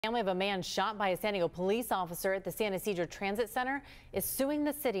Family of a man shot by a San Diego police officer at the San Ysidro Transit Center is suing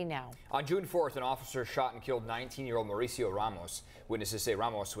the city now. On June 4th, an officer shot and killed 19-year-old Mauricio Ramos. Witnesses say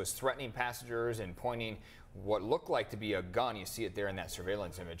Ramos was threatening passengers and pointing what looked like to be a gun. You see it there in that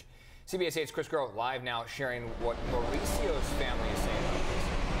surveillance image. CBS 8's Chris Groh live now sharing what Mauricio's family is saying about this.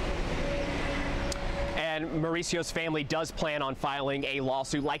 And Mauricio's family does plan on filing a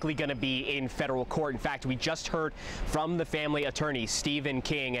lawsuit, likely going to be in federal court. In fact, we just heard from the family attorney, Stephen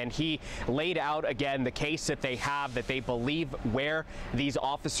King, and he laid out again the case that they have, that they believe where these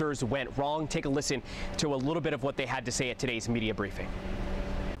officers went wrong. Take a listen to a little bit of what they had to say at today's media briefing.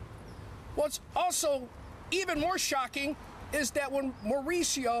 What's also even more shocking is that when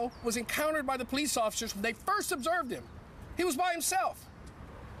Mauricio was encountered by the police officers, when they first observed him, he was by himself.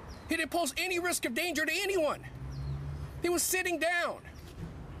 He didn't pose any risk of danger to anyone. He was sitting down,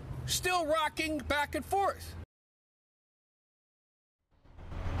 still rocking back and forth.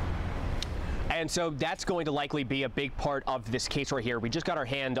 And so that's going to likely be a big part of this case right here. We just got our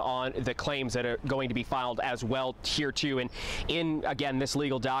hand on the claims that are going to be filed as well here too. And in, again, this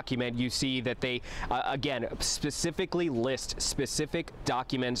legal document, you see that they, again, specifically list specific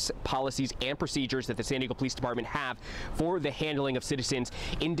documents, policies, and procedures that the San Diego Police Department have for the handling of citizens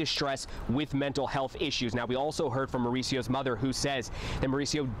in distress with mental health issues. Now, we also heard from Mauricio's mother, who says that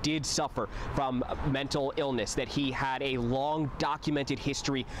Mauricio did suffer from mental illness, that he had a long documented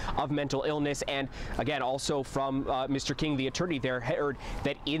history of mental illness. And again, also from Mr. King, the attorney there, heard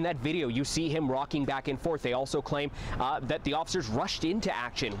that in that video you see him rocking back and forth. They also claim that the officers rushed into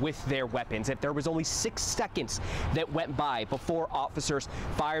action with their weapons, that there was only 6 seconds that went by before officers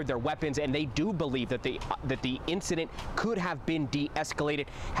fired their weapons, and they do believe that the incident could have been de-escalated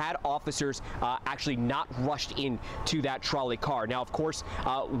had officers actually not rushed into that trolley car. Now, of course,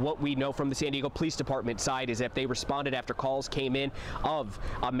 what we know from the San Diego Police Department side is that they responded after calls came in of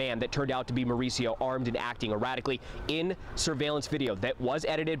a man that turned out to be Mauricio, armed and acting erratically. In surveillance video that was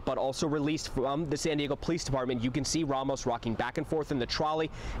edited but also released from the San Diego Police Department, you can see Ramos rocking back and forth in the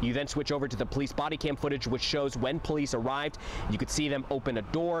trolley. You then switch over to the police body cam footage, which shows when police arrived. You could see them open a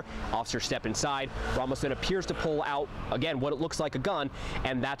door, officers step inside. Ramos then appears to pull out, again, what it looks like a gun,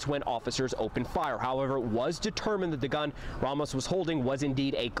 and that's when officers open fire. However, it was determined that the gun Ramos was holding was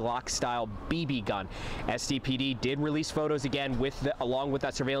indeed a Glock-style BB gun. SDPD did release photos again along with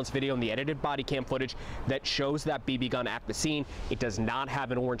that surveillance video and the edited body cam footage that shows that BB gun at the scene. It does not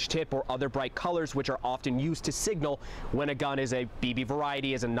have an orange tip or other bright colors, which are often used to signal when a gun is a BB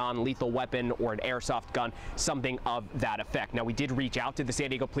variety, is a non-lethal weapon or an airsoft gun, something of that effect. Now, we did reach out to the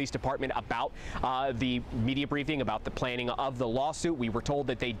San Diego Police Department about the media briefing, about the planning of the lawsuit. We were told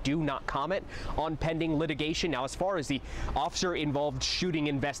that they do not comment on pending litigation. Now, as far as the officer-involved shooting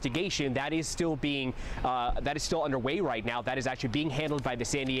investigation, that is still underway right now. That is actually being handled by the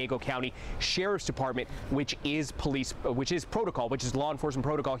San Diego County Sheriff's Department, which is law enforcement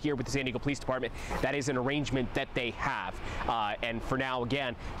protocol here with the San Diego Police Department. That is an arrangement that they have. And for now,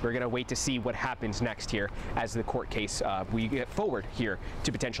 again, we're going to wait to see what happens next here as the court case, we get forward here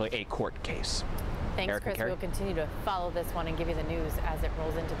to potentially a court case. Thanks, Chris. We'll continue to follow this one and give you the news as it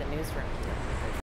rolls into the newsroom.